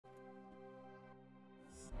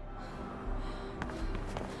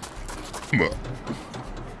Damn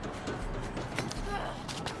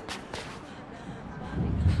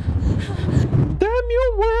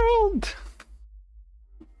your world!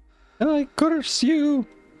 I curse you!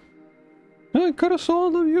 I curse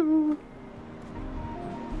all of you!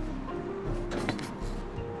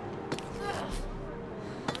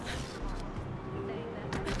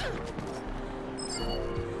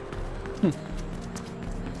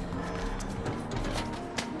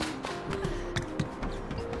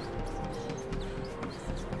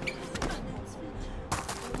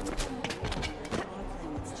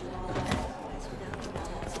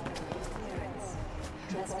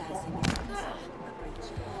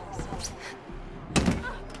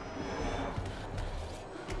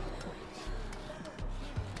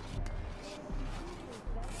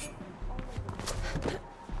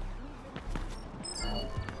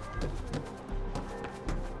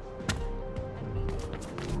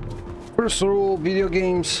 First rule, video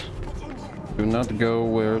games, do not go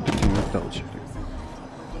where the game tells you to.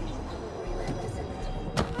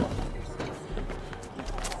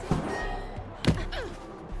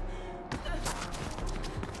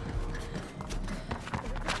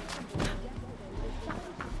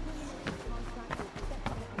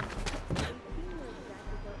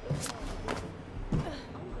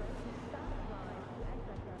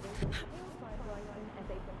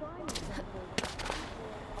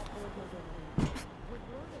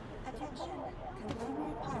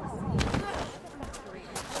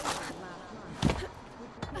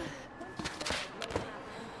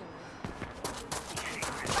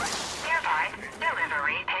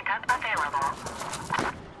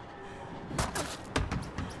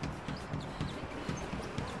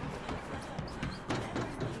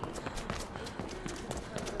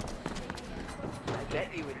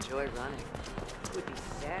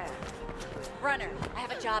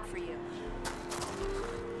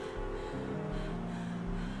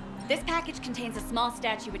 Contains a small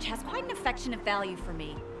statue which has quite an affectionate value for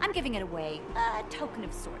me. I'm giving it away, a token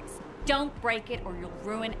of sorts. Don't break it or you'll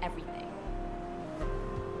ruin everything.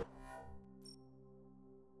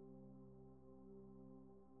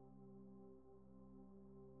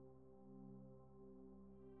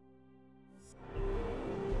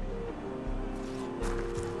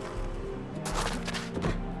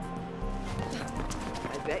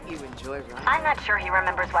 I'm not sure he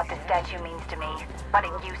remembers what the statue means to me, what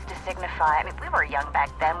it used to signify. I mean, we were young back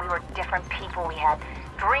then. We were different people. We had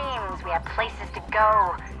dreams. We had places to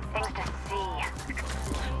go, things to see.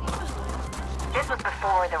 This was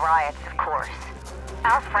before the riots, of course.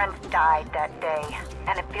 Our friends died that day,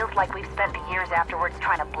 and it feels like we've spent the years afterwards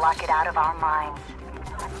trying to block it out of our minds.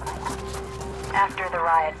 After the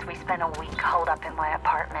riots, we spent a week holed up in my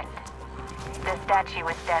apartment. The statue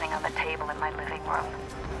was standing on the table in my living room.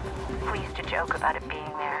 We used to joke about it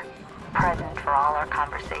being there, present for all our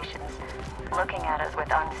conversations, looking at us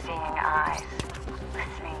with unseeing eyes,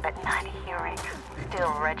 listening but not hearing,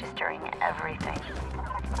 still registering everything.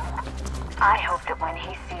 I hope that when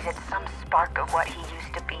he sees it, some spark of what he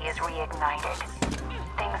used to be is reignited.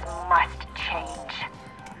 Things must change,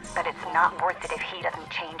 but it's not worth it if he doesn't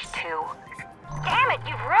change too. Damn it,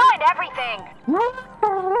 you've ruined everything!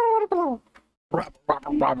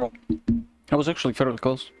 That was actually fairly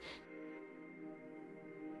close.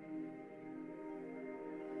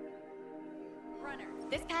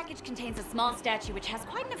 This package contains a small statue which has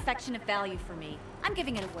quite an affectionate value for me. I'm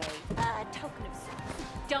giving it away, a token of sorts.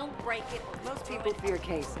 Don't break it or most people fear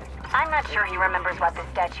Kasich. I'm not sure he remembers what the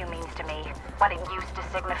statue means to me, what it used to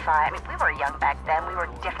signify. I mean, we were young back then. We were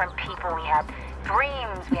different people. We had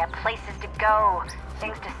dreams. We had places to go,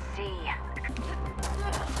 things to see.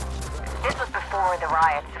 This was before the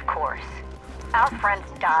riots, of course. Our friends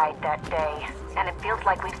died that day, and it feels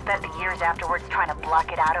like we've spent the years afterwards trying to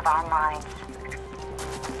block it out of our minds.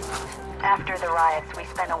 After the riots, we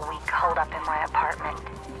spent a week holed up in my apartment.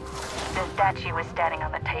 The statue was standing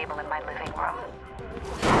on the table in my living room.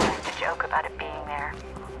 We used to joke about it being there,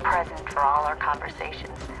 present for all our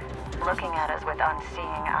conversations, looking at us with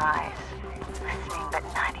unseeing eyes, listening but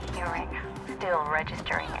not hearing, still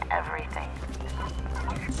registering everything.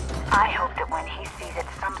 I hope that when he sees it,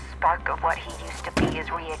 some spark of what he used to be is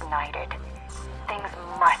reignited. Things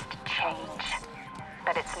must change.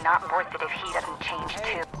 But it's not worth it if he doesn't change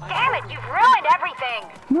too. Damn it, you've ruined everything!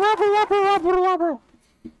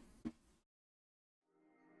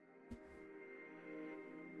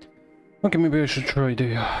 Okay, maybe I should try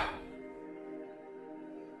the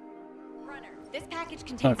This package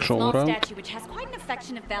contains a small statue which has quite an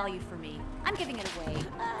affectionate value for me. I'm giving it away,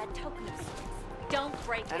 a token of sorts. Don't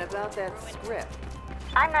break it. And about that script.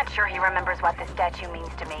 I'm not sure he remembers what the statue means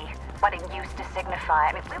to me, what it used to signify.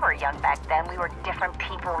 I mean, we were young back then. We were different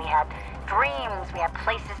people. We had dreams. We had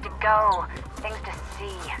places to go, things to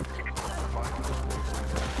see.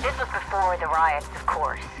 This was before the riots, of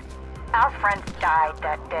course. Our friends died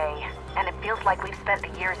that day, and it feels like we've spent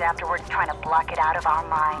the years afterwards trying to block it out of our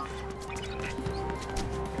minds.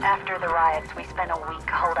 After the riots, we spent a week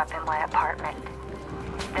holed up in my apartment.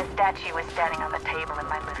 The statue was standing on the table in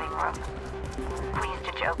my living room. We used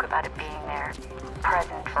to joke about it being there,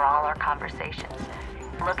 present for all our conversations,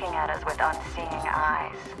 looking at us with unseeing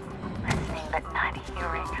eyes, listening but not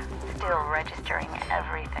hearing, still registering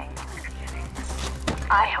everything.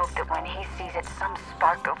 I hope that when he sees it, some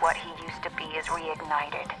spark of what he used to be is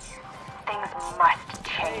reignited. Things must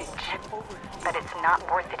change, but it's not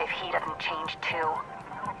worth it if he doesn't change too.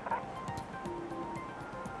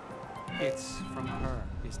 It's from her,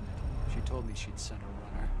 isn't it? She told me she'd sent a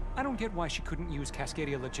runner. I don't get why she couldn't use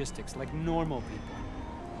Cascadia logistics like normal people.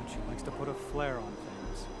 But she likes to put a flair on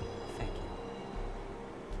things. Thank you.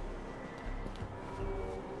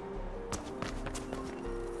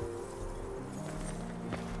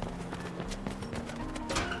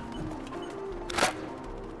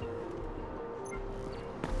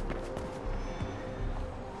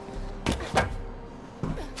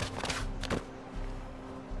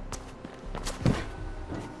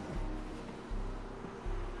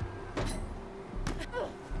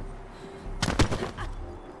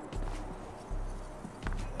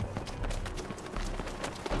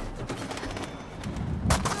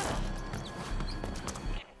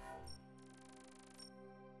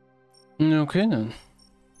 Okay then.